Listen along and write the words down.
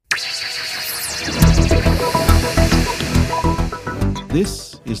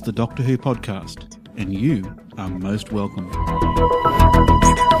This is the Doctor Who podcast, and you are most welcome.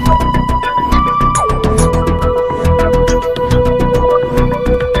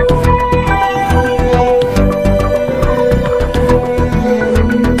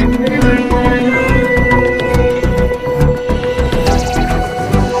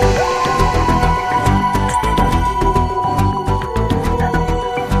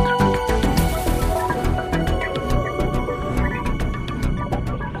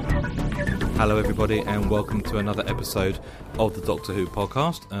 Hello everybody and welcome to another episode of the Doctor Who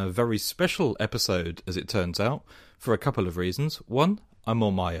podcast. A very special episode as it turns out, for a couple of reasons. One, I'm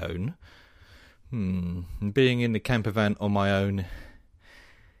on my own. Being in the camper van on my own,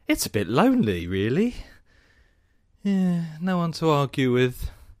 it's a bit lonely really. Yeah, no one to argue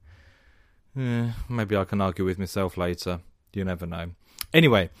with. Maybe I can argue with myself later, you never know.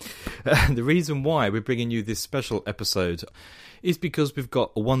 Anyway, the reason why we're bringing you this special episode is because we've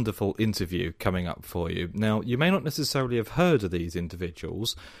got a wonderful interview coming up for you. Now, you may not necessarily have heard of these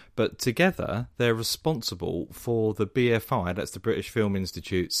individuals, but together they're responsible for the BFI, that's the British Film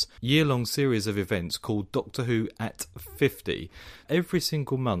Institute's year-long series of events called Doctor Who at 50. Every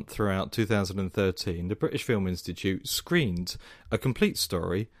single month throughout 2013, the British Film Institute screened a complete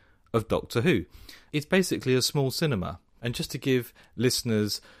story of Doctor Who. It's basically a small cinema. And just to give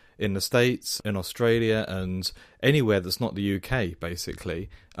listeners in the States, in Australia, and anywhere that's not the UK, basically,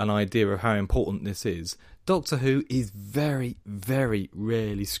 an idea of how important this is, Doctor Who is very, very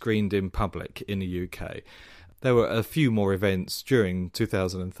rarely screened in public in the UK. There were a few more events during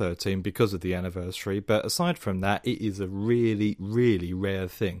 2013 because of the anniversary, but aside from that, it is a really, really rare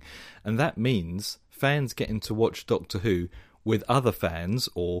thing. And that means fans getting to watch Doctor Who with other fans,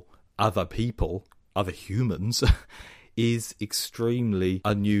 or other people, other humans, is extremely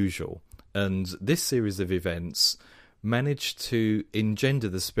unusual. And this series of events managed to engender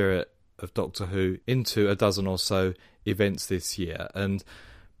the spirit of Doctor Who into a dozen or so events this year. And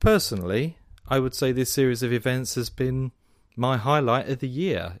personally, I would say this series of events has been my highlight of the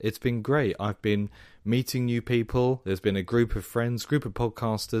year. It's been great. I've been meeting new people. There's been a group of friends, group of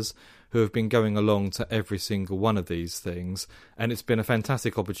podcasters who have been going along to every single one of these things. And it's been a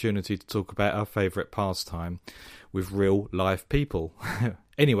fantastic opportunity to talk about our favourite pastime with real live people.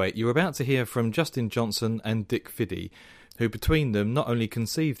 Anyway, you're about to hear from Justin Johnson and Dick Fiddy, who between them not only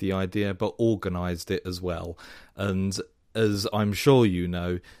conceived the idea but organised it as well. And as I'm sure you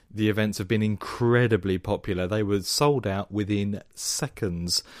know, the events have been incredibly popular. They were sold out within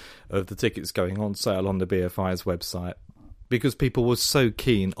seconds of the tickets going on sale on the BFI's website, because people were so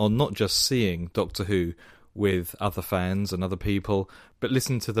keen on not just seeing Doctor Who with other fans and other people, but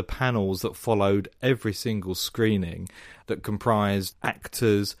listen to the panels that followed every single screening that comprised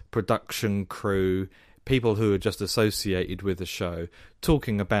actors, production crew, people who are just associated with the show,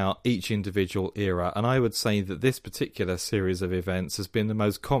 talking about each individual era. And I would say that this particular series of events has been the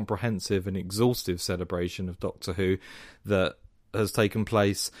most comprehensive and exhaustive celebration of Doctor Who that has taken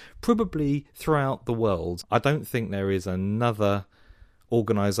place probably throughout the world. I don't think there is another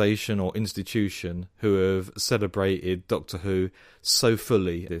organisation or institution who have celebrated Doctor Who so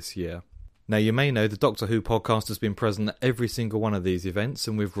fully this year. Now, you may know the Doctor Who podcast has been present at every single one of these events,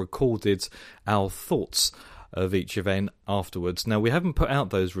 and we've recorded our thoughts of each event afterwards. Now, we haven't put out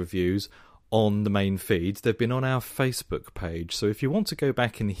those reviews on the main feed. They've been on our Facebook page. So if you want to go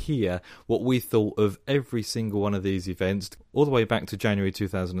back and hear what we thought of every single one of these events, all the way back to January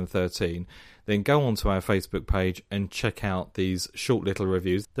 2013, then go onto our Facebook page and check out these short little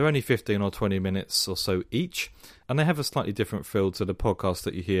reviews. They're only 15 or 20 minutes or so each, and they have a slightly different feel to the podcast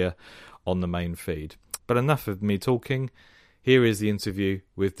that you hear on the main feed. But enough of me talking. Here is the interview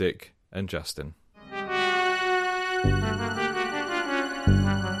with Dick and Justin.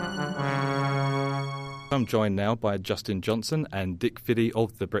 I'm joined now by Justin Johnson and Dick Fiddy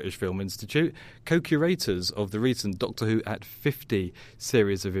of the British Film Institute, co-curators of the recent Doctor Who at 50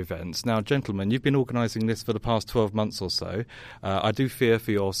 series of events. Now, gentlemen, you've been organising this for the past 12 months or so. I do fear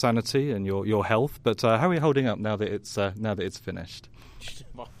for your sanity and your health, but how are you holding up now that it's finished?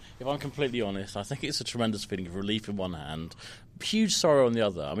 If I'm completely honest, I think it's a tremendous feeling of relief in one hand, huge sorrow on the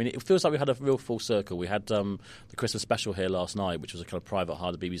other. I mean, it feels like we had a real full circle. We had the Christmas special here last night, which was a kind of private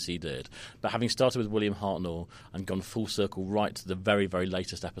hire the BBC did. But having started with William Hartnell and gone full circle right to the very, very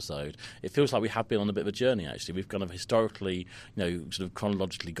latest episode, it feels like we have been on a bit of a journey, actually. We've kind of historically, sort of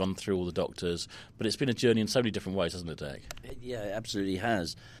chronologically gone through all the Doctors, but it's been a journey in so many different ways, hasn't it, Dick? Yeah, it absolutely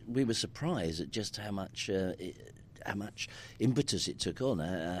has. We were surprised at just how much impetus it took on,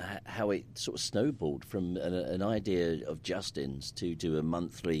 how it sort of snowballed from an idea of Justin's to do a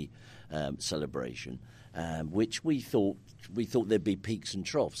monthly celebration, which we thought there'd be peaks and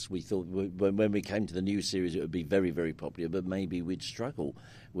troughs. We thought when we came to the new series it would be very, very popular, but maybe we'd struggle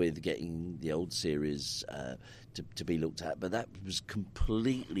with getting the old series to be looked at. But that was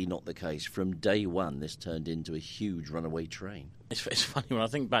completely not the case. From day one, this turned into a huge runaway train. It's funny, when I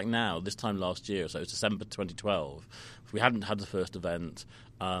think back now, this time last year, so it was December 2012, if we hadn't had the first event,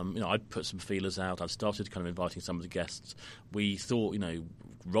 I'd put some feelers out, I'd started kind of inviting some of the guests. We thought,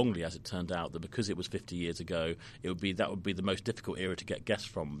 wrongly as it turned out, that because it was 50 years ago, that would be the most difficult era to get guests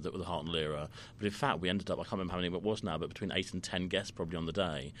from, the Hartnell era. But in fact, we ended up, I can't remember how many it was now, but between 8 and 10 guests probably on the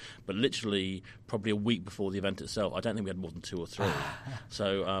day. But literally, probably a week before the event itself, I don't think we had more than 2 or 3.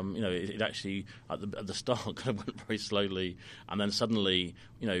 So, it actually, at the start, kind of went very slowly. And then suddenly,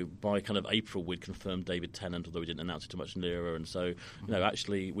 by kind of April, we'd confirmed David Tennant, although we didn't announce it too much in the era. And so,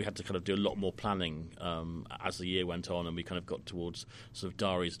 actually, we had to kind of do a lot more planning as the year went on, and we kind of got towards sort of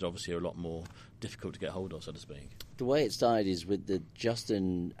diaries that obviously are a lot more difficult to get hold of, so to speak. The way it started is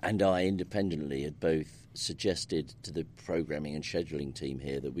Justin and I independently had both suggested to the programming and scheduling team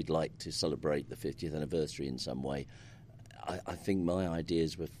here that we'd like to celebrate the 50th anniversary in some way. I think my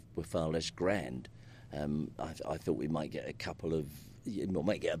ideas were far less grand. I thought we might get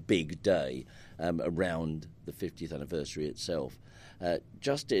might get a big day around the 50th anniversary itself.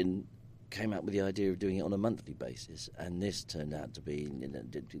 Justin came up with the idea of doing it on a monthly basis, and this turned out to be,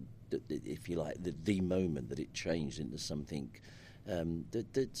 if you like, the moment that it changed into something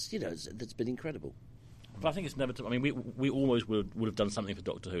that's been incredible. But I think it's never. I mean, we almost would have done something for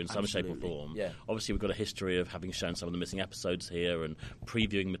Doctor Who in some shape or form. Yeah. Obviously, we've got a history of having shown some of the missing episodes here and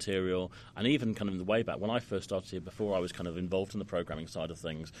previewing material, and even kind of in the way back when I first started here, before I was kind of involved in the programming side of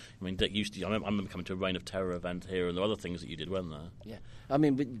things. I mean, Dick used to. I remember coming to a Reign of Terror event here, and there were other things that you did, weren't there? Yeah. I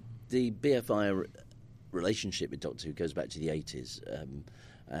mean, the BFI relationship with Doctor Who goes back to the 80s.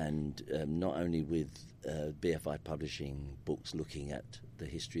 And not only with BFI publishing books looking at the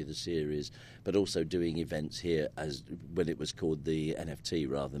history of the series, but also doing events here as when it was called the NFT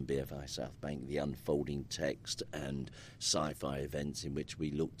rather than BFI South Bank, the unfolding text and sci-fi events in which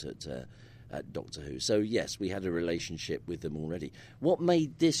we looked at Doctor Who. So yes, we had a relationship with them already. What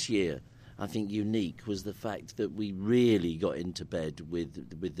made this year, I think, unique was the fact that we really got into bed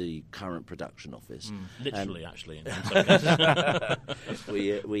with the current production office. Literally, actually, in some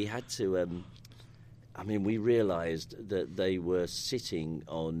cases. we had to. We realised that they were sitting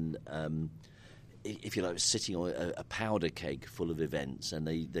on, if you like, sitting on a powder keg full of events, and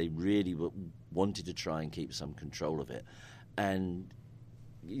they really wanted to try and keep some control of it. And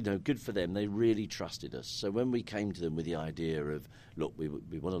good for them. They really trusted us. So when we came to them with the idea of, look, we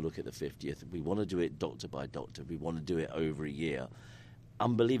want to look at the 50th, we want to do it doctor by doctor, we want to do it over a year,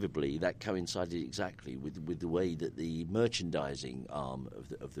 unbelievably, that coincided exactly with the way that the merchandising arm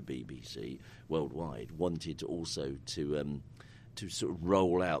of the BBC worldwide wanted also to sort of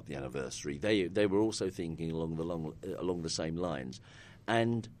roll out the anniversary. They were also thinking along the same lines,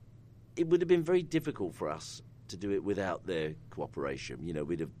 and it would have been very difficult for us to do it without their cooperation.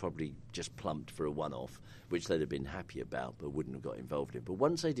 We'd have probably just plumped for a one-off, which they'd have been happy about but wouldn't have got involved in. But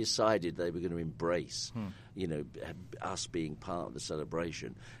once they decided they were going to embrace, us being part of the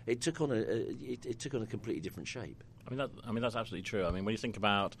celebration, it took on a completely different shape. I mean that's absolutely true. I mean, when you think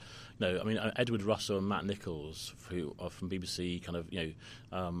about, Edward Russell and Matt Nichols, who are from BBC, kind of,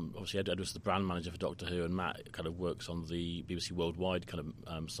 obviously Ed was the brand manager for Doctor Who, and Matt kind of works on the BBC Worldwide kind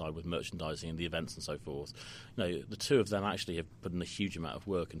of side with merchandising and the events and so forth. The two of them actually have put in a huge amount of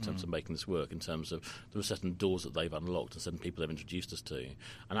work in terms of making this work. In terms of there are certain doors that they've unlocked and certain people they've introduced us to,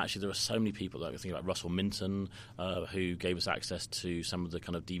 and actually there are so many people. Like I think about Russell Minton, who gave us access to some of the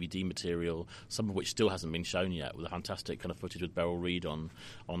kind of DVD material, some of which still hasn't been shown yet, with a fantastic kind of footage with Beryl Reid on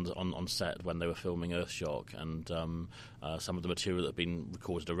set when they were filming Earthshock, and some of the material that had been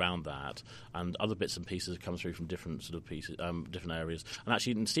recorded around that, and other bits and pieces have come through from different sort of pieces, different areas. And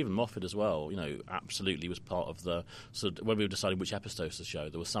actually, Stephen Moffat as well, absolutely was part of the sort of, when we were deciding which episodes to show,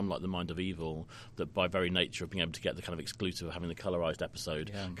 there was some like The Mind of Evil that, by very nature of being able to get the kind of exclusive of having the colourised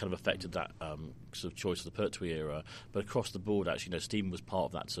episode, kind of affected that sort of choice of the Pertwee era. But across the board, actually, Stephen was part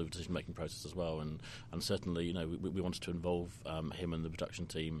of that sort of decision-making process as well, and certainly, we wanted to involve him and the production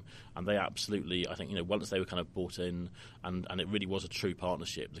team, and they absolutely, I think, once they were kind of brought in, and it really was a true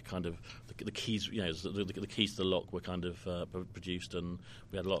partnership. The kind of the keys, the keys to the lock were kind of produced, and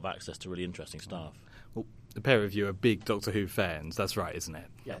we had a lot of access to really interesting stuff. Well, the pair of you are big Doctor Who fans. That's right, isn't it?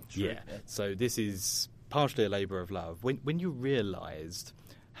 Yeah, true. Yeah. So this is partially a labour of love. When you realised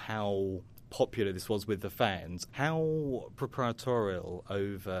how popular this was with the fans. How proprietorial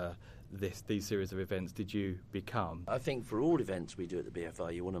over these series of events did you become? I think for all events we do at the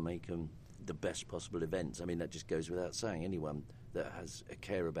BFI, you want to make them the best possible events. I mean, that just goes without saying. Anyone that has a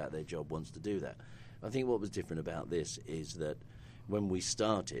care about their job wants to do that. I think what was different about this is that when we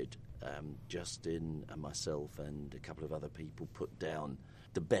started, Justin and myself and a couple of other people put down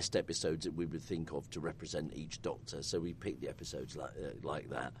the best episodes that we would think of to represent each Doctor. So we picked the episodes like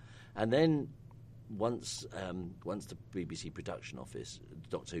that. And then once the BBC production office,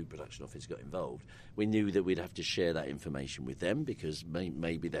 Doctor Who production office got involved, we knew that we'd have to share that information with them because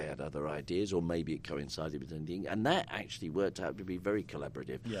maybe they had other ideas or maybe it coincided with anything. And that actually worked out to be very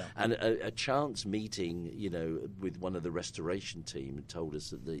collaborative. Yeah. And a chance meeting, with one of the restoration team told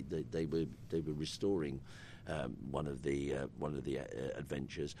us that they were restoring one of the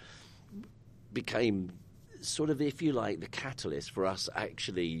adventures, became sort of, if you like, the catalyst for us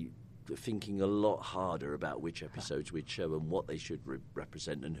actually thinking a lot harder about which episodes we'd show and what they should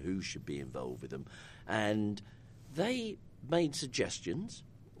represent and who should be involved with them. And they made suggestions.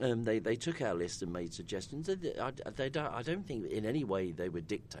 They took our list and made suggestions. I don't think in any way they were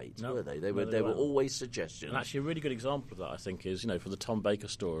dictates, were they? They were always suggestions. And actually a really good example of that, I think, is, for the Tom Baker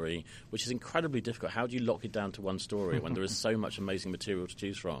story, which is incredibly difficult. How do you lock it down to one story when there is so much amazing material to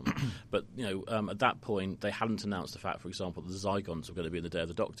choose from? But, at that point, they hadn't announced the fact, for example, that the Zygons were going to be in the Day of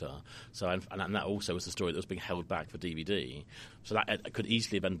the Doctor. So, and that also was the story that was being held back for DVD. So that could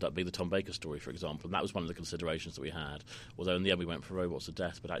easily have ended up being the Tom Baker story, for example. And that was one of the considerations that we had. Although in the end we went for Robots of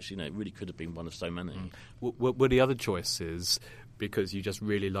Death, but actually, it really could have been one of so many. Were the other choices because you just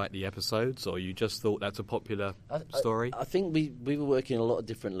really liked the episodes, or you just thought that's a popular story? I think we were working on a lot of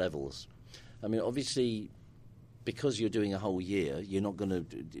different levels. I mean, obviously, because you're doing a whole year, you're not going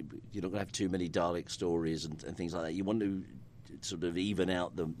to have too many Dalek stories and things like that. You want to sort of even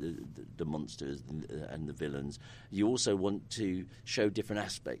out the monsters and the villains. You also want to show different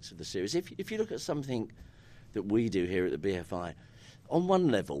aspects of the series. If you look at something that we do here at the BFI, on one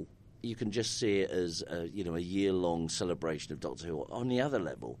level, you can just see it as a year-long celebration of Doctor Who. On the other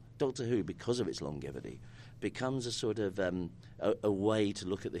level, Doctor Who, because of its longevity, becomes a sort of a way to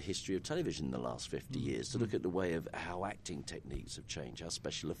look at the history of television in the last 50 years, to look at the way of how acting techniques have changed, how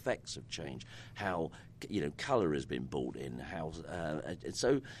special effects have changed, how colour has been brought in, how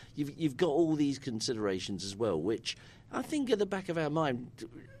so you've got all these considerations as well, which I think at the back of our mind.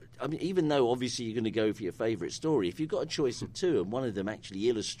 I mean, even though obviously you're going to go for your favourite story, if you've got a choice of two and one of them actually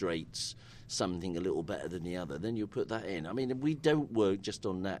illustrates something a little better than the other, then you'll put that in. I mean, we don't work just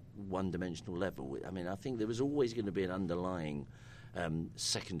on that one-dimensional level. I mean, I think there was always going to be an underlying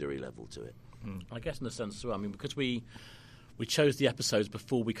secondary level to it. I guess in a sense as well, I mean, because we chose the episodes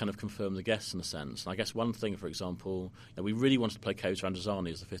before we kind of confirmed the guests in a sense. And I guess one thing, for example, we really wanted to play Kota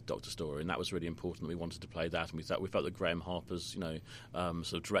Androzani as the Fifth Doctor story, and that was really important that we wanted to play that. And we felt that Graham Harper's,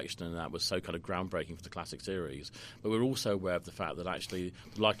 sort of direction in that was so kind of groundbreaking for the classic series. But we were also aware of the fact that actually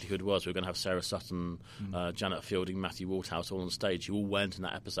the likelihood was we were going to have Sarah Sutton, Janet Fielding, Matthew Waterhouse all on stage, who all weren't in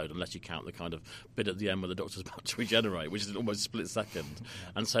that episode, unless you count the kind of bit at the end where the Doctor's about to regenerate, which is almost a split second.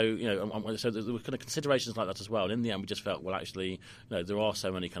 And so, so there were kind of considerations like that as well. And in the end, we just felt, well, actually, there are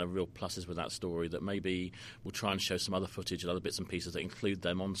so many kind of real pluses with that story that maybe we'll try and show some other footage and other bits and pieces that include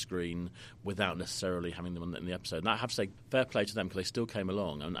them on screen without necessarily having them in the episode. And I have to say, fair play to them, because they still came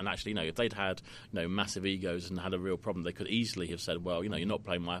along. And actually, if they'd had massive egos and had a real problem, they could easily have said, well, you're not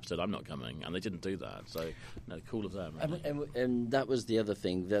playing my episode, I'm not coming. And they didn't do that. So, cool of them. Really. And that was the other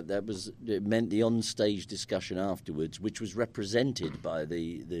thing, it meant the on-stage discussion afterwards, which was represented by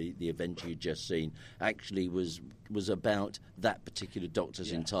the event you'd just seen, actually was about that particular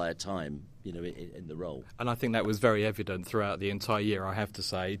Doctor's entire time, in the role. And I think that was very evident throughout the entire year, I have to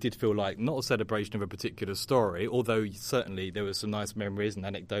say. It did feel like not a celebration of a particular story, although certainly there were some nice memories and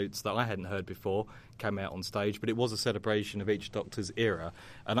anecdotes that I hadn't heard before came out on stage, but it was a celebration of each Doctor's era.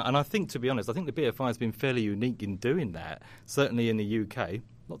 And I think, to be honest, I think the BFI has been fairly unique in doing that, certainly in the UK.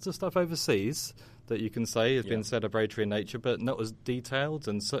 Lots of stuff overseas that you can say has been celebratory in nature, but not as detailed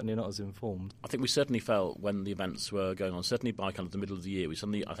and certainly not as informed. I think we certainly felt when the events were going on, certainly by kind of the middle of the year, we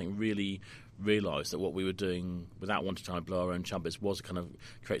suddenly, I think, really realised that what we were doing, without wanting to try and blow our own trumpets, was kind of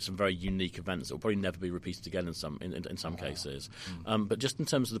create some very unique events that will probably never be repeated again in some cases. But just in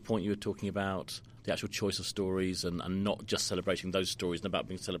terms of the point you were talking about, the actual choice of stories and not just celebrating those stories and about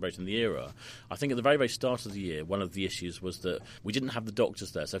being celebrating the era, I think at the very, very start of the year, one of the issues was that we didn't have the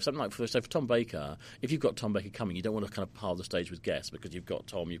Doctors there. So for something like for Tom Baker, if you've got Tom Baker coming, you don't want to kind of pile the stage with guests because you've got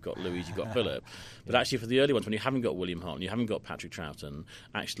Tom, you've got Louise, you've got Philip. But actually, for the early ones, when you haven't got William Hart and you haven't got Patrick Troughton,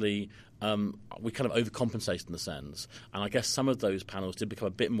 actually we kind of overcompensated in a sense. And I guess some of those panels did become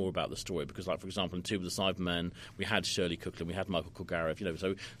a bit more about the story because, like, for example, in Two of the Cybermen, we had Shirley Cookland, we had Michael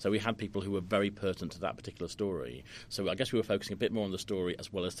Kilgariff, so we had people who were very pertinent to that particular story. So I guess we were focusing a bit more on the story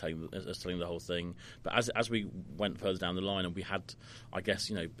as well as telling the whole thing. But as we went further down the line, and we had, I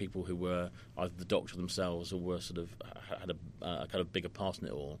guess, people who were either the Doctor themselves or were sort of had a kind of bigger part in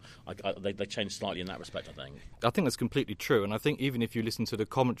it all, they changed slightly in that respect, I think. I think that's completely true, and I think even if you listen to the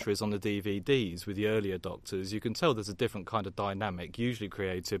commentaries on the DVDs with the earlier Doctors, you can tell there's a different kind of dynamic, usually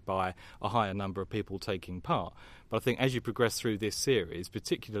created by a higher number of people taking part. But I think as you progress through this series,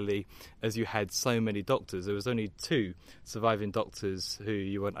 particularly as you had so many Doctors, there was only 2 surviving Doctors who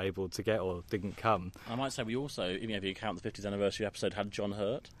you weren't able to get or didn't come. I might say we also, even if you count the 50th anniversary episode, had John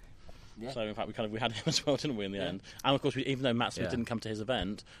Hurt. Yeah. So in fact we had him as well, didn't we, in the end? And of course, even though Matt Smith didn't come to his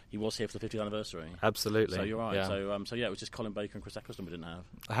event, he was here for the 50th anniversary. Absolutely. So you're right. Yeah. So it was just Colin Baker and Chris Eccleston we didn't have.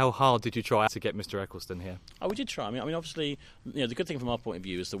 How hard did you try to get Mr. Eccleston here? Oh, we did try. I mean, obviously, the good thing from our point of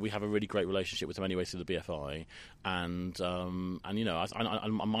view is that we have a really great relationship with him anyway through the BFI, and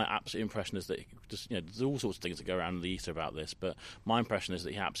my absolute impression is that there's all sorts of things that go around in the ether about this, but my impression is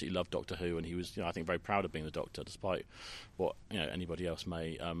that he absolutely loved Doctor Who, and he was, I think, very proud of being the Doctor, despite what anybody else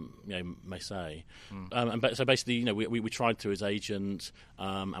may say. So basically, we tried through his agent,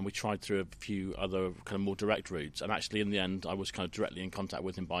 and we tried through a few other kind of more direct routes. And actually, in the end, I was kind of directly in contact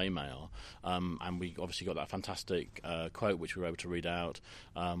with him by email, and we obviously got that fantastic quote which we were able to read out,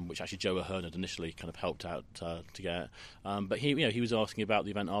 which actually Joe Ahern had initially kind of helped out to get. But he was asking about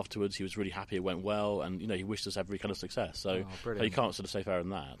the event afterwards. He was really happy it went well, and he wished us every kind of success. So you can't sort of say fairer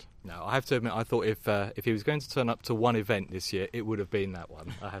than that. No, I have to admit, I thought if he was going to turn up to one event this year, it would have been that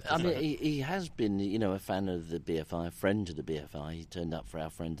one. I have to say. Mean, he has been, a fan of the BFI, a friend of the BFI. He turned up for our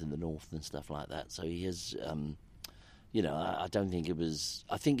friends in the North and stuff like that. So he has, I don't think it was.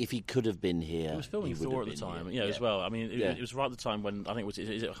 I think if he could have been here, he was filming Thor at the time, as well. I mean, it was right at the time when I think I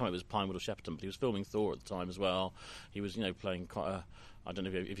can't remember if it was Pinewood or Shepperton, but he was filming Thor at the time as well. He was, playing quite a. I don't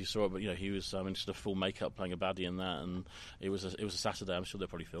know if you saw it, but he was in sort of full makeup playing a baddie in that, and it was a Saturday. I'm sure they're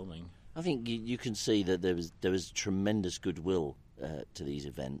probably filming. I think you can see that there was tremendous goodwill to these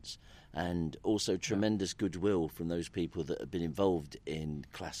events, and also tremendous goodwill from those people that have been involved in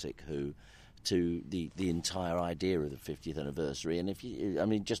Classic Who to the entire idea of the 50th anniversary.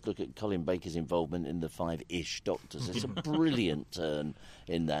 And just look at Colin Baker's involvement in the 5-ish Doctors. It's a brilliant turn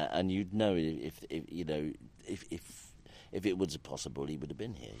in that, and you'd know if it was possible, he would have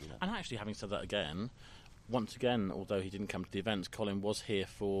been here. And actually, having said that again, once again, although he didn't come to the events, Colin was here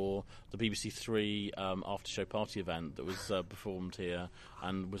for the BBC Three after-show party event that was performed here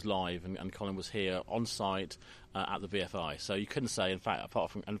and was live, and Colin was here on site at the BFI. So you couldn't say, in fact,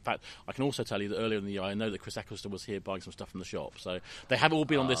 I can also tell you that earlier in the year, I know that Chris Eccleston was here buying some stuff from the shop. So they have all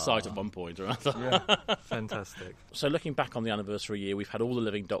been on this site at one point or another. Yeah, fantastic. So looking back on the anniversary year, we've had all the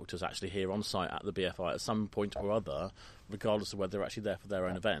living Doctors actually here on site at the BFI at some point or other, regardless of whether they're actually there for their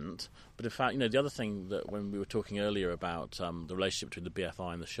own event. But in fact, the other thing that when we were talking earlier about the relationship between the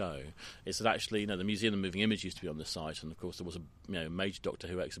BFI and the show is that actually, the Museum of Moving Image used to be on this site, and of course there was a major Doctor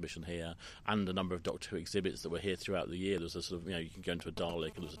Who exhibition here and a number of Doctor Who exhibits that were here throughout the year. There was a sort of, you can go into a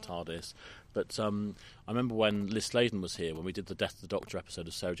Dalek and there was a TARDIS. But I remember when Liz Sladen was here, when we did the Death of the Doctor episode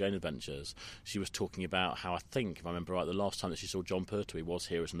of Sarah Jane Adventures, she was talking about how, I think, if I remember right, the last time that she saw John Pertwee was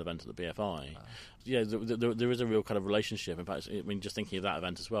here at an event at the BFI. Yeah, there is a real kind of relationship. In fact, just thinking of that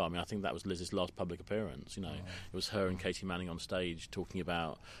event as well, I think that was Liz's last public appearance. It was her and Katie Manning on stage talking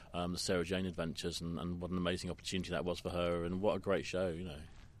about the Sarah Jane Adventures and what an amazing opportunity that was for her, and what a great show,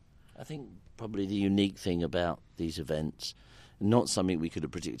 I think probably the unique thing about these events, not something we could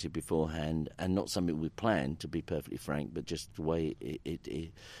have predicted beforehand, and not something we planned, to be perfectly frank, but just the way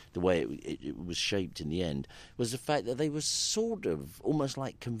it was shaped in the end, was the fact that they were sort of almost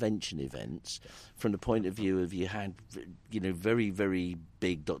like convention events, from the point of view of you had very, very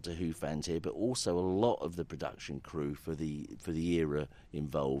big Doctor Who fans here, but also a lot of the production crew for the era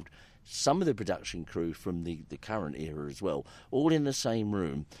involved. Some of the production crew from the current era as well, all in the same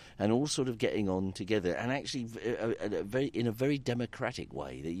room and all sort of getting on together, and actually in a very democratic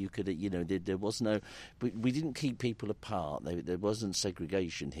way that you could, there was no, we didn't keep people apart. There wasn't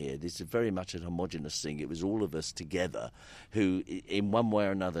segregation here. This is very much a homogenous thing. It was all of us together who, in one way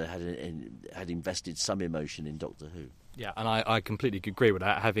or another, had invested some emotion in Doctor Who. Yeah, and I completely agree with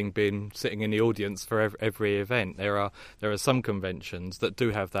that. Having been sitting in the audience for every event, there are some conventions that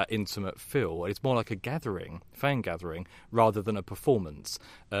do have that intimate feel. It's more like a gathering, fan gathering, rather than a performance.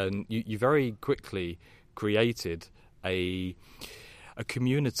 And you very quickly created a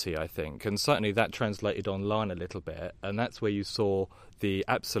community, I think, and certainly that translated online a little bit, and that's where you saw the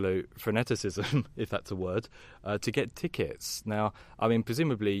absolute freneticism, if that's a word, to get tickets. Now, I mean,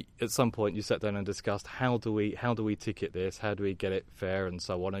 presumably at some point you sat down and discussed how do we ticket this, how do we get it fair, and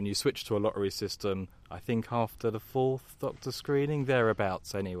so on, and you switched to a lottery system, I think after the 4th Doctor screening,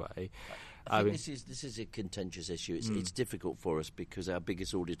 thereabouts anyway. I think this is a contentious issue. It's difficult for us because our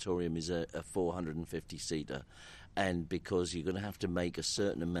biggest auditorium is a 450-seater, and because you're going to have to make a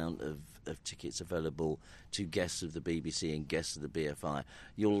certain amount of tickets available to guests of the BBC and guests of the BFI,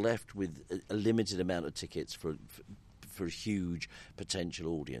 you're left with a limited amount of tickets for a huge potential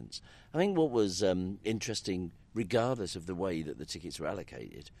audience. I think what was interesting, regardless of the way that the tickets were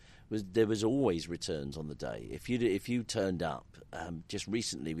allocated, was there was always returns on the day. If you turned up, just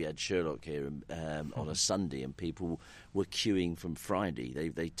recently we had Sherlock here on a Sunday, and people were queuing from Friday.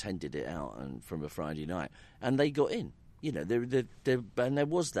 They tendered it out and from a Friday night, and they got in. You know, and there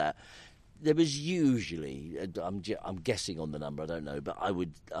was that. There was usually, I'm guessing on the number, I don't know, but I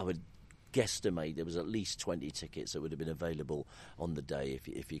would guesstimate there was at least 20 tickets that would have been available on the day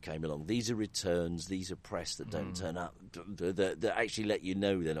if you came along. These are returns, these are press that don't turn up, that actually let you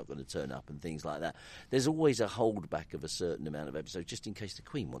know they're not going to turn up and things like that. There's always a holdback of a certain amount of episodes just in case the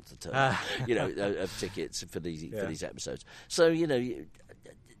Queen wants to turn up, of tickets for these episodes. So,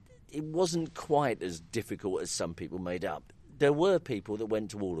 it wasn't quite as difficult as some people made up. There were people that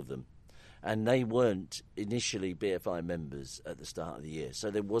went to all of them, and they weren't initially BFI members at the start of the year, so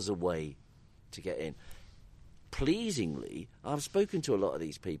there was a way to get in. Pleasingly, I've spoken to a lot of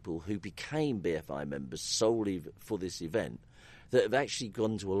these people who became BFI members solely for this event, that have actually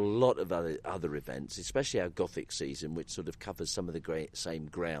gone to a lot of other events, especially our Gothic season, which sort of covers some of the same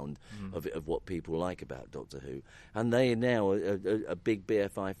ground of what people like about Doctor Who, and they are now a big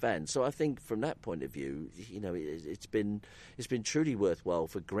BFI fan. So I think from that point of view, it's been truly worthwhile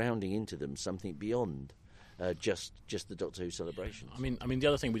for grounding into them something beyond just the Doctor Who celebrations. I mean, the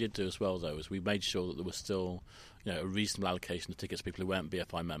other thing we did do as well, though, is we made sure that there was still, a reasonable allocation of tickets to people who weren't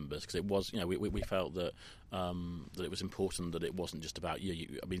BFI members, because it was, we felt that that it was important that it wasn't just about we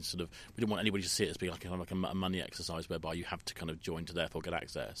didn't want anybody to see it as being like a money exercise whereby you have to kind of join to therefore get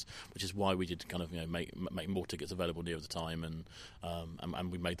access, which is why we did kind of make more tickets available near the time,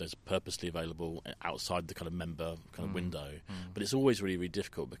 and we made those purposely available outside the kind of member kind of window. But it's always really, really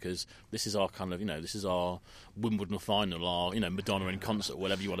difficult because this is our kind of this is our Wimbledon final, our Madonna in concert,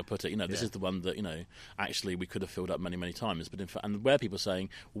 whatever you want to put it. This is the one that actually we could have filled up many, many times. But in fact, and where people are saying,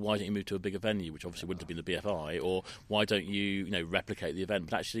 well, why don't you move to a bigger venue, which obviously wouldn't have been the BFI, or why don't you replicate the event?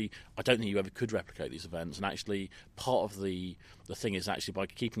 But actually, I don't think you ever could replicate these events. And actually, part of the thing is actually by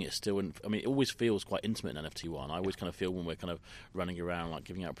keeping it still. And I mean, it always feels quite intimate in NFT1. I always kind of feel when we're kind of running around like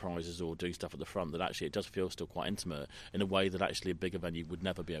giving out prizes or doing stuff at the front that actually it does feel still quite intimate in a way that actually a bigger venue would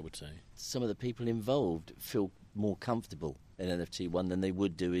never be able to. Some of the people involved feel more comfortable in NFT1 than they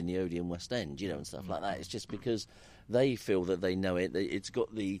would do in the Odeon West End, and stuff like that. It's just because they feel that they know it. It's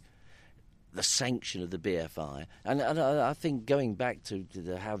got the sanction of the BFI, and I think going back to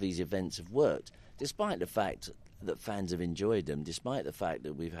how these events have worked, despite the fact that fans have enjoyed them, despite the fact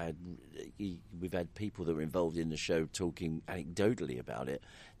that we've had people that were involved in the show talking anecdotally about it,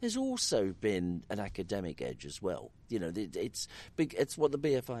 there's also been an academic edge as well. It's big. It's what the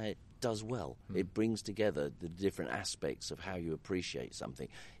BFI does well. It brings together the different aspects of how you appreciate something.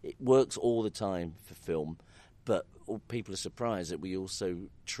 It works all the time for film, but people are surprised that we also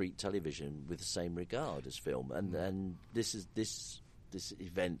treat television with the same regard as film, and these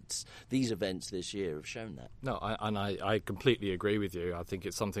events this year have shown that. No, I completely agree with you. I think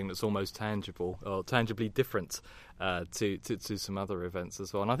it's something that's almost tangible or tangibly different to some other events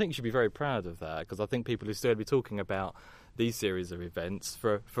as well. And I think you should be very proud of that, because I think people are still be talking about these series of events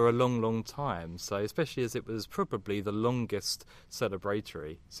for a long, long time. So especially as it was probably the longest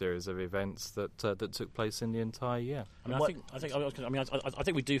celebratory series of events that took place in the entire year. I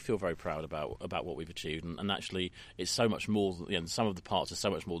think we do feel very proud about what we've achieved, and actually it's so much more. Some of the parts are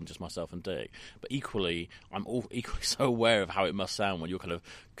so much more than just myself and Dick. But equally, I'm equally so aware of how it must sound when you're kind of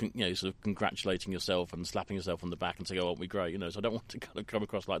sort of congratulating yourself and slapping yourself on the back and saying, "Oh, aren't we great?" So I don't want to kind of come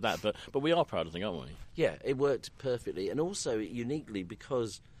across like that. But we are proud, I think, aren't we? Yeah, it worked perfectly, and also uniquely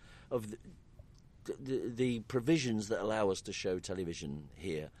because of the provisions that allow us to show television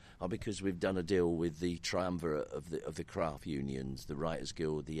here are because we've done a deal with the triumvirate of the craft unions, the Writers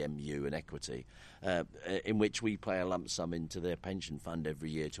Guild, the MU, and Equity, in which we pay a lump sum into their pension fund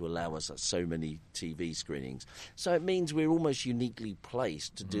every year to allow us so many TV screenings. So it means we're almost uniquely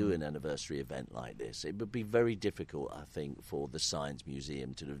placed to do an anniversary event like this. It would be very difficult, I think, for the Science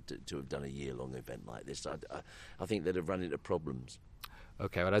Museum to have done a year-long event like this. I think they'd have run into problems.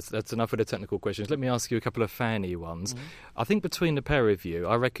 Okay, well, that's enough of the technical questions. Let me ask you a couple of fanny ones. I think between the pair of you,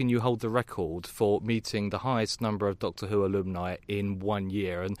 I reckon you hold the record for meeting the highest number of Doctor Who alumni in 1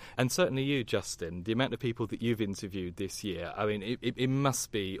 year. And certainly you, Justin, the amount of people that you've interviewed this year, I mean, it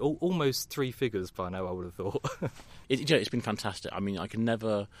must be almost three figures by now, I would have thought. It's been fantastic. I mean, I could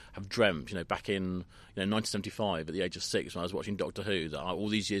never have dreamt, back in 1975 at the age of 6 when I was watching Doctor Who, that all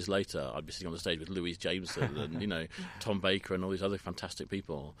these years later I'd be sitting on the stage with Louise Jameson and, Tom Baker and all these other fantastic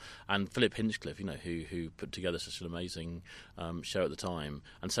people. And Philip Hinchcliffe, who put together such an amazing show at the time.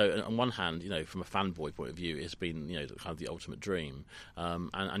 And so on one hand, from a fanboy point of view, it's been, kind of the ultimate dream.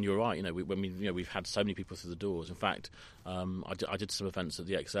 And you're right, we've had so many people through the doors. In fact, I did some events at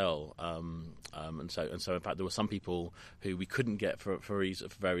the XL, and so in fact there were some people who we couldn't get for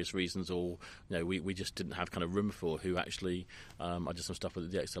various reasons, or we just didn't have kind of room for, who actually I did some stuff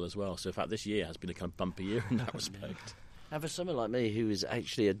with the XL as well. So in fact this year has been a kind of bumpy year in that respect. And for someone like me who is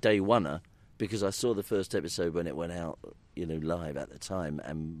actually a day oneer, because I saw the first episode when it went out, live at the time,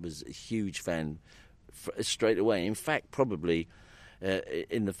 and was a huge fan straight away. In fact, probably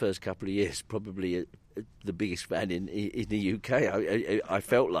in the first couple of years, probably the biggest fan in the UK. I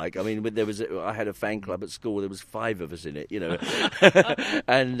felt like, I mean, I had a fan club at school. There was 5 of us in it,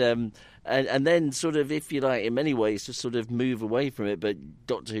 and then sort of, if you like, in many ways to sort of move away from it. But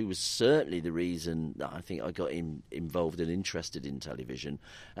Doctor Who was certainly the reason that I think I got involved and interested in television.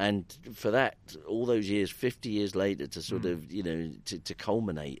 And for that, all those years, 50 years later, to sort of, to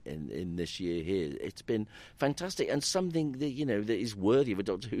culminate in this year here, it's been fantastic, and something that, that is worthy of a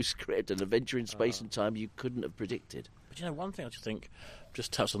Doctor Who script, an adventure in space and time you couldn't have predicted. But one thing I just think,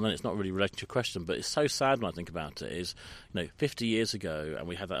 just touched on then, it's not really related to your question, but it's so sad when I think about it, is 50 years ago, and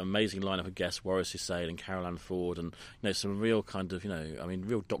we had that amazing lineup of guests, Waris Hussein and Carol Ann Ford, and some real kind of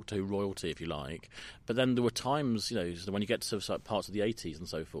real Doctor Who royalty, if you like. But then there were times, when you get to sort of parts of the 80s and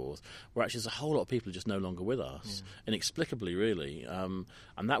so forth, where actually there's a whole lot of people just no longer with us, inexplicably, really. And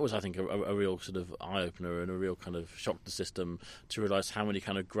that was, I think, a real sort of eye-opener and a real kind of shock to the system, to realise how many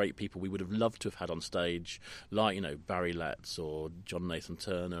kind of great people we would have loved to have had on stage, like, Barry Letts or John Nathan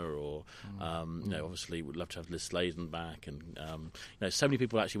Turner, or obviously we'd love to have Liz Sladen back, and so many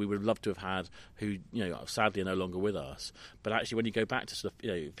people actually we would have loved to have had who sadly are no longer with us. But actually, when you go back to sort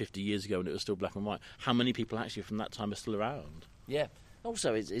of 50 years ago when it was still black and white, how many people actually from that time are still around? Yeah.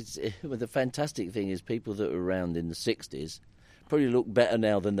 Also, the fantastic thing is people that were around in the 60s probably look better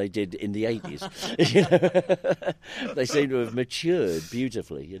now than they did in the 80s. They seem to have matured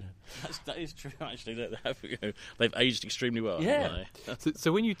beautifully. That is true, actually. They've aged extremely well. Yeah.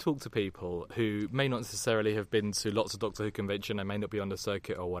 So when you talk to people who may not necessarily have been to lots of Doctor Who convention, they may not be on the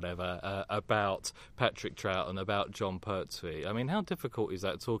circuit or whatever, about Patrick Troughton, about John Pertwee, I mean, how difficult is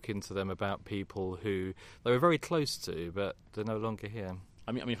that, talking to them about people who they were very close to, but they're no longer here?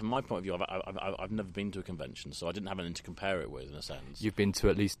 I mean, from my point of view, I've never been to a convention, so I didn't have anything to compare it with, in a sense. You've been to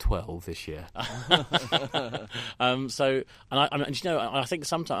at least 12 this year. I think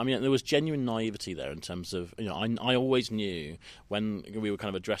sometimes, there was genuine naivety there in terms of, I always knew when we were kind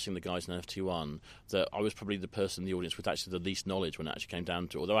of addressing the guys in NFT1 that I was probably the person in the audience with actually the least knowledge when it actually came down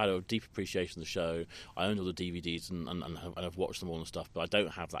to it. Although I had a deep appreciation of the show, I owned all the DVDs and have watched them all and stuff, but I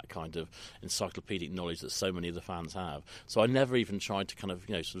don't have that kind of encyclopedic knowledge that so many of the fans have. So I never even tried to kind of,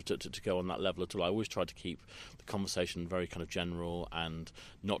 sort of to go on that level at all. I always tried to keep the conversation very kind of general and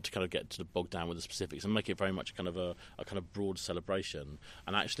not to kind of get to bogged down with the specifics, and make it very much kind of a kind of broad celebration.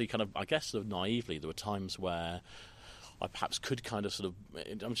 And actually, kind of, I guess, sort of naively, there were times where I perhaps could kind of sort of...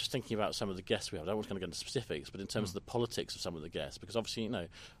 I'm just thinking about some of the guests we have. I don't want to get into specifics, but in terms of the politics of some of the guests, because obviously,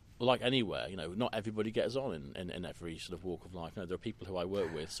 like anywhere, not everybody gets on in every sort of walk of life. There are people who I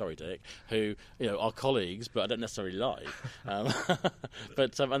work with, sorry Dick, who are colleagues, but I don't necessarily like.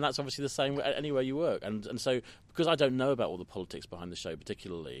 But and that's obviously the same anywhere you work. And so, because I don't know about all the politics behind the show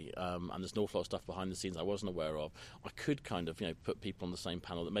particularly, and there's an awful lot of stuff behind the scenes I wasn't aware of, I could kind of put people on the same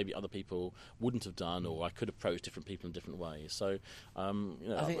panel that maybe other people wouldn't have done, or I could approach different people in different ways. So, I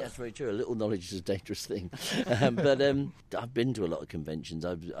think that's very true. A little knowledge is a dangerous thing. But I've been to a lot of conventions.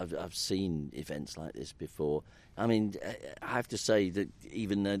 I've seen events like this before. I mean, I have to say that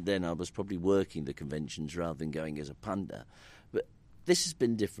even then I was probably working the conventions rather than going as a punter. But This has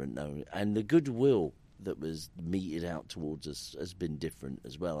been different, though, and the goodwill that was meted out towards us has been different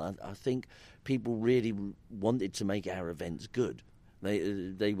as well. I think people really wanted to make our events good.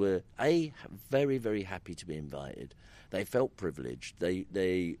 They were very, very happy to be invited. They felt privileged.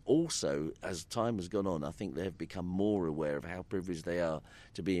 They also, as time has gone on, I think they have become more aware of how privileged they are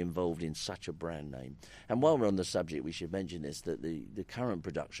to be involved in such a brand name. And while we're on the subject, we should mention this, that the current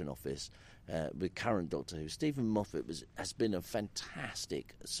production office, the current Doctor Who, Stephen Moffat has been a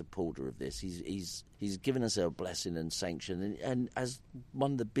fantastic supporter of this. He's given us a blessing and sanction, and as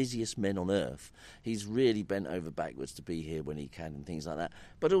one of the busiest men on earth, he's really bent over backwards to be here when he can and things like that.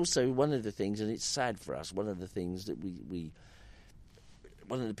 But also one of the things, and it's sad for us, one of the things that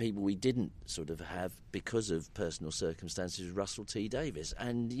one of the people we didn't sort of have because of personal circumstances was Russell T Davies,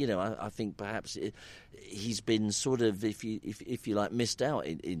 and I think perhaps he's been sort of, if you like, missed out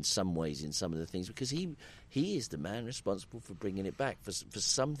in some ways in some of the things, because he is the man responsible for bringing it back for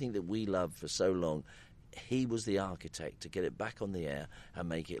something that we loved for so long. He was the architect to get it back on the air and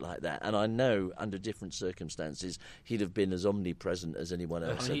make it like that. And I know under different circumstances he'd have been as omnipresent as anyone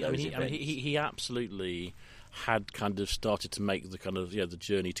else. He absolutely had kind of started to make the kind of the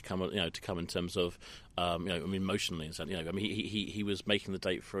journey to come in terms of emotionally and something. He was making the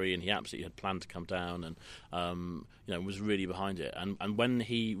date free, and he absolutely had planned to come down, and was really behind it. And when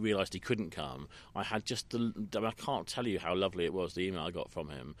he realised he couldn't come, I had I can't tell you how lovely it was, the email I got from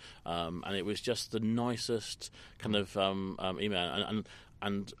him, and it was just the nicest kind of email.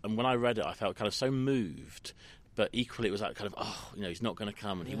 And when I read it, I felt kind of so moved. But equally, it was like kind of, he's not going to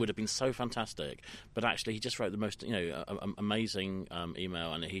come, and he would have been so fantastic. But actually, he just wrote the most, amazing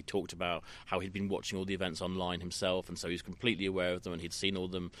email, and he talked about how he'd been watching all the events online himself, and so he was completely aware of them, and he'd seen all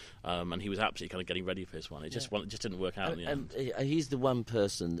of them, and he was absolutely kind of getting ready for this one. It just didn't work out in the end. And he's the one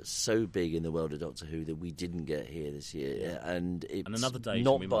person that's so big in the world of Doctor Who that we didn't get here this year, and another day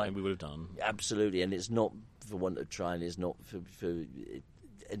we would have done. Absolutely, and it's not for want of trying. It's not for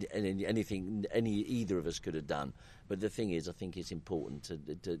anything either of us could have done. But the thing is, I think it's important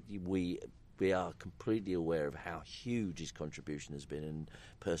we are completely aware of how huge his contribution has been, and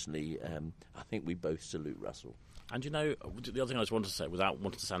personally, I think we both salute Russell. And the other thing I just wanted to say, without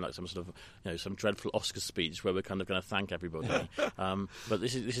wanting to sound like some sort of, some dreadful Oscar speech where we're kind of going to thank everybody, but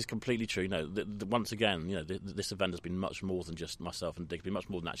this is completely true. Once again, this event has been much more than just myself and Dick. It's been much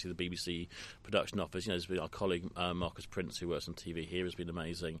more than actually the BBC production office. There's been our colleague Marcus Prince, who works on TV here, has been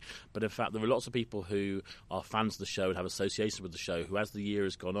amazing. But in fact, there are lots of people who are fans of the show and have associations with the show, who, as the year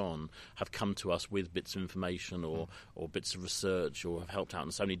has gone on, have come to us with bits of information or bits of research, or have helped out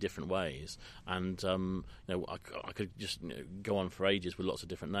in so many different ways. And I could just go on for ages with lots of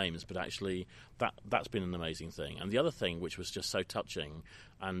different names, but actually that's been an amazing thing. And the other thing, which was just so touching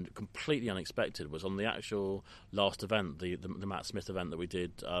and completely unexpected, was on the actual last event, the Matt Smith event that we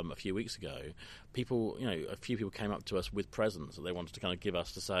did a few weeks ago. A few people came up to us with presents that they wanted to kind of give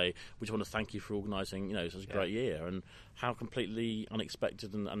us to say, we just want to thank you for organising such a great year. And how completely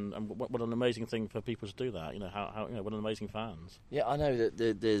unexpected and what an amazing thing for people to do that. What an amazing fans. Yeah, I know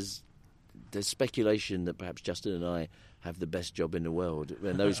that there's speculation that perhaps Justin and I have the best job in the world,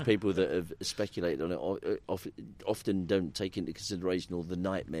 and those people that have speculated on it often don't take into consideration all the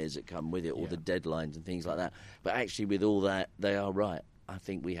nightmares that come with it, all the deadlines and things like that. But actually, with all that, they are right. I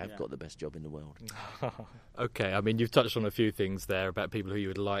think we have got the best job in the world. Okay, I mean, you've touched on a few things there about people who you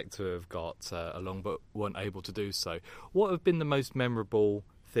would like to have got along but weren't able to do so. What have been the most memorable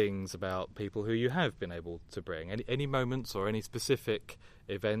things about people who you have been able to bring? Any moments or any specific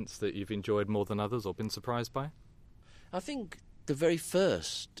events that you've enjoyed more than others or been surprised by? I think the very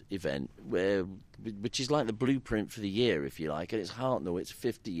first event, which is like the blueprint for the year, if you like, and it's Hartnell, it's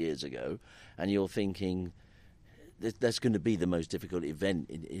 50 years ago, and you're thinking that's going to be the most difficult event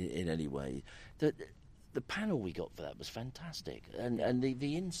in any way. The panel we got for that was fantastic, and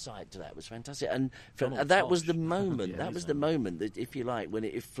the insight to that was fantastic, and that was the moment. That was the moment that, if you like, when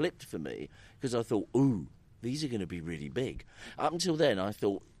it flipped for me, because I thought, ooh, these are going to be really big. Up until then, I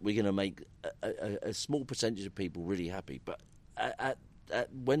thought we're going to make a small percentage of people really happy, but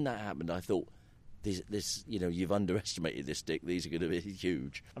when that happened, I thought, this you've underestimated this, Dick. These are going to be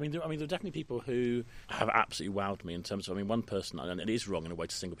huge. There are definitely people who have absolutely wowed me in terms of, one person, and it is wrong in a way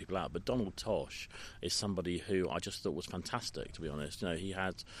to single people out, but Donald Tosh is somebody who I just thought was fantastic, to be honest. He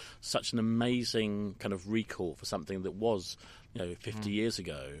had such an amazing kind of recall for something that was 50 years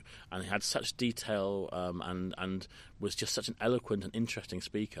ago, and he had such detail and was just such an eloquent and interesting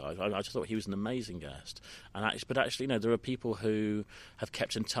speaker. I just thought he was an amazing guest. But actually, there are people who have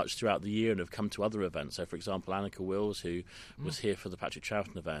kept in touch throughout the year and have come to other events. So, for example, Annika Wills, who was here for the Patrick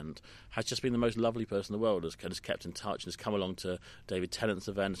Troughton event, has just been the most lovely person in the world. Has kept in touch and has come along to David Tennant's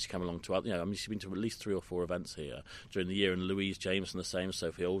event. She's come along to other. She's been to at least 3 or 4 events here during the year. And Louise Jameson the same,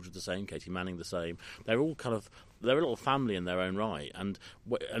 Sophie Aldred the same, Katie Manning the same. They're all they're a little family in their own right, and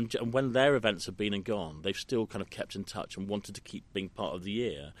when their events have been and gone, they've still kind of kept in touch and wanted to keep being part of the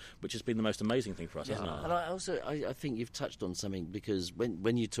year, which has been the most amazing thing for us, hasn't it? And I think you've touched on something, because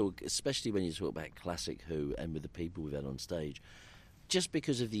when you talk, especially when you talk about Classic Who and with the people we've had on stage, just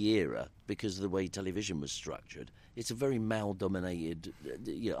because of the era, because of the way television was structured, it's a very male-dominated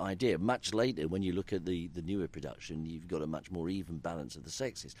idea. Much later, when you look at the newer production, you've got a much more even balance of the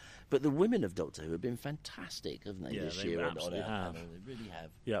sexes. But the women of Doctor Who have been fantastic, haven't they, this year? Absolutely have. They really have.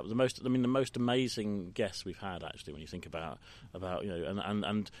 Yeah, the most amazing guests we've had, actually, when you think about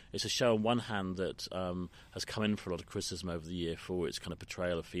and it's a show on one hand that has come in for a lot of criticism over the year for its kind of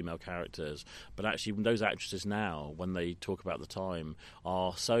portrayal of female characters, but actually those actresses now, when they talk about the time,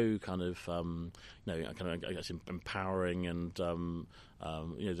 are so kind of I guess empowering, and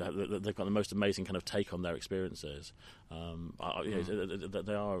they've got the most amazing kind of take on their experiences.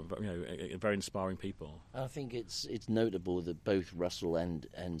 They are very inspiring people. I think it's notable that both Russell and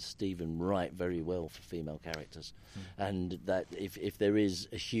Stephen write very well for female characters, and that if there is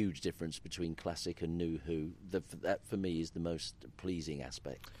a huge difference between Classic and New Who, that for me is the most pleasing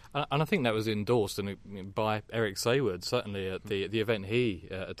aspect. And I think that was endorsed by Eric Sayward, certainly at the event he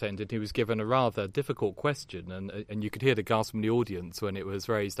attended. He was given a rather difficult question, and you could hear the gasp from the audience when it was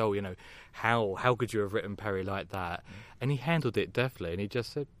raised, how could you have written Perry like that? And he handled it deftly, and he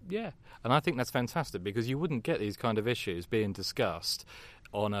just said, yeah. And I think that's fantastic, because you wouldn't get these kind of issues being discussed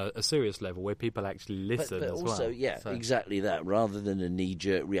on a serious level where people actually listen but as also, well. Exactly that, rather than a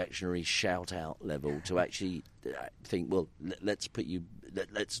knee-jerk reactionary shout-out level, to actually think, well, let's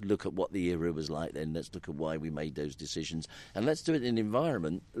look at what the era was like then, let's look at why we made those decisions, and let's do it in an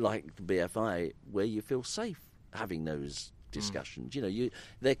environment like the BFI where you feel safe having those discussions.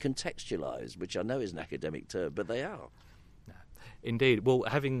 They're contextualised, which I know is an academic term, but they are. Indeed. Well,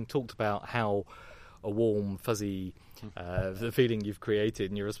 having talked about how a warm, fuzzy the feeling you've created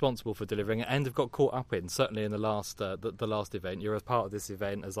and you're responsible for delivering it, and have got caught up in, certainly in the last event. You're a part of this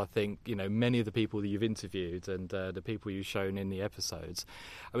event, as I think many of the people that you've interviewed and the people you've shown in the episodes.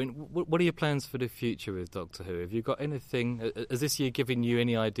 I mean, what are your plans for the future with Doctor Who? Have you got anything? Has this year given you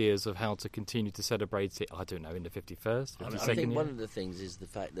any ideas of how to continue to celebrate it? I don't know, in the 51st, 52nd I think year? one of the things is the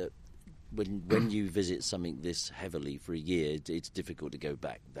fact that when you visit something this heavily for a year, it's difficult to go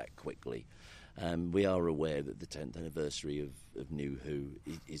back that quickly. We are aware that the 10th anniversary of New Who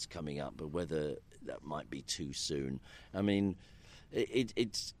is coming up, but whether that might be too soon. I mean,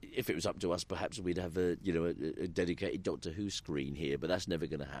 it's if it was up to us, perhaps we'd have a dedicated Doctor Who screen here, but that's never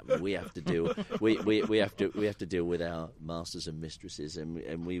going to happen. We have to deal we have to deal with our masters and mistresses,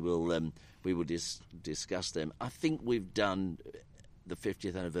 and we will discuss them. I think we've done the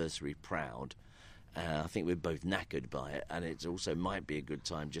 50th anniversary proud. I think we're both knackered by it, and it also might be a good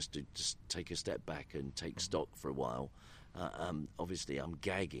time just to take a step back and take stock for a while. Obviously, I'm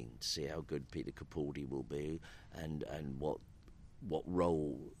gagging to see how good Peter Capaldi will be, and what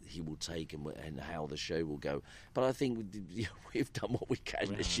role he will take, and how the show will go. But I think we've done what we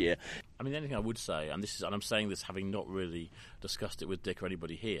can this year. I mean, the only thing I would say, and I'm saying this having not really discussed it with Dick or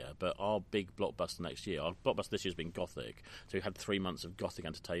anybody here, but our big blockbuster next year, our blockbuster this year has been Gothic. So we've had 3 months of Gothic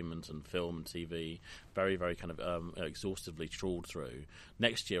entertainment and film and TV, very, very kind of exhaustively trawled through.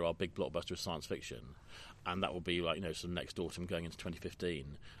 Next year, our big blockbuster is science fiction. And that will be like, sort of next autumn going into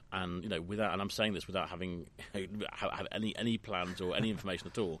 2015. And, and I'm saying this without having have any plans or any information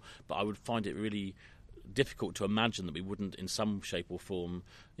at all, but I would find it really difficult to imagine that we wouldn't, in some shape or form,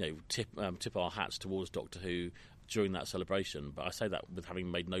 tip our hats towards Doctor Who during that celebration. But I say that with having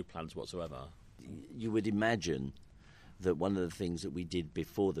made no plans whatsoever. You would imagine that one of the things that we did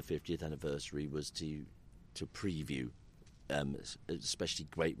before the 50th anniversary was to preview especially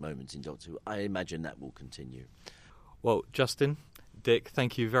great moments in Doctor Who. I imagine that will continue. Well, Justin, Dick,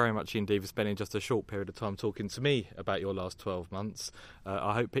 thank you very much indeed for spending just a short period of time talking to me about your last 12 months.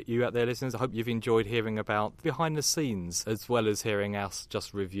 I hope you out there, listeners, I hope you've enjoyed hearing about behind the scenes as well as hearing us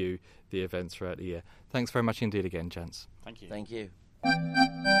just review the events throughout the year. Thanks very much indeed again, gents. Thank you. Thank you.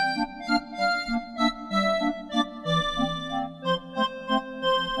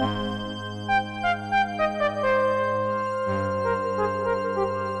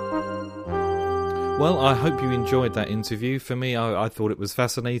 Well, I hope you enjoyed that interview. For me, I thought it was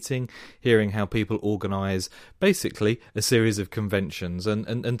fascinating hearing how people organise basically a series of conventions.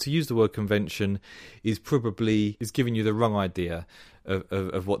 And to use the word convention is giving you the wrong idea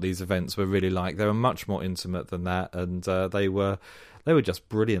of what these events were really like. They were much more intimate than that, and they were just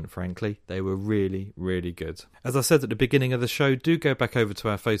brilliant, frankly. They were really, really good. As I said at the beginning of the show, do go back over to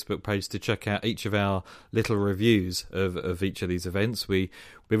our Facebook page to check out each of our little reviews of each of these events. We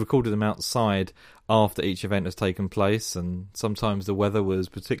recorded them outside after each event has taken place, and sometimes the weather was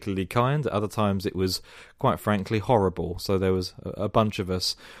particularly kind, at other times it was, quite frankly, horrible. So there was a bunch of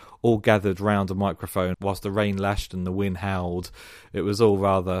us all gathered round a microphone whilst the rain lashed and the wind howled. It was all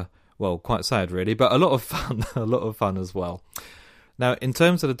rather, well, quite sad really, but a lot of fun as well. Now, in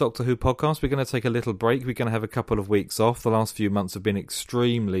terms of the Doctor Who podcast, we're going to take a little break. We're going to have a couple of weeks off. The last few months have been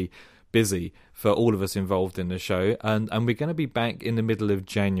extremely busy for all of us involved in the show, and we're going to be back in the middle of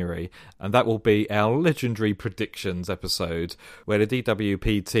January, and that will be our legendary predictions episode, where the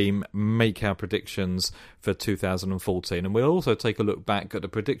DWP team make our predictions for 2014, and we'll also take a look back at the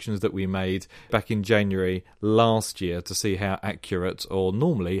predictions that we made back in January last year to see how accurate, or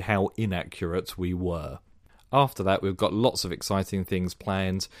normally how inaccurate, we were. After that, we've got lots of exciting things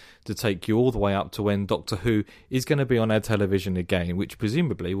planned to take you all the way up to when Doctor Who is going to be on our television again, which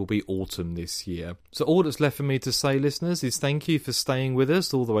presumably will be autumn this year. So all that's left for me to say, listeners, is thank you for staying with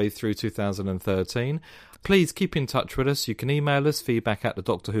us all the way through 2013. Please keep in touch with us. You can email us,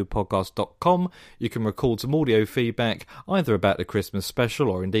 feedback@thedoctorwhopodcast.com. You can record some audio feedback, either about the Christmas special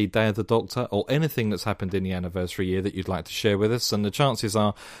or indeed Day of the Doctor, or anything that's happened in the anniversary year that you'd like to share with us, and the chances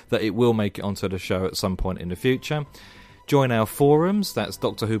are that it will make it onto the show at some point in the future. Join our forums, that's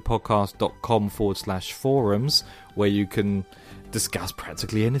doctorwhopodcast.com/forums, where you can discuss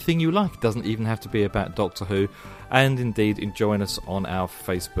practically anything you like. It doesn't even have to be about Doctor Who. And indeed, join us on our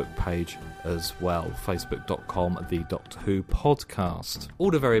Facebook page as well, facebook.com, The Doctor Who Podcast.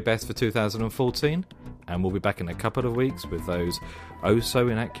 All the very best for 2014, and we'll be back in a couple of weeks with those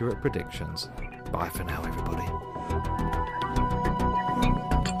oh-so-inaccurate predictions. Bye for now, everybody.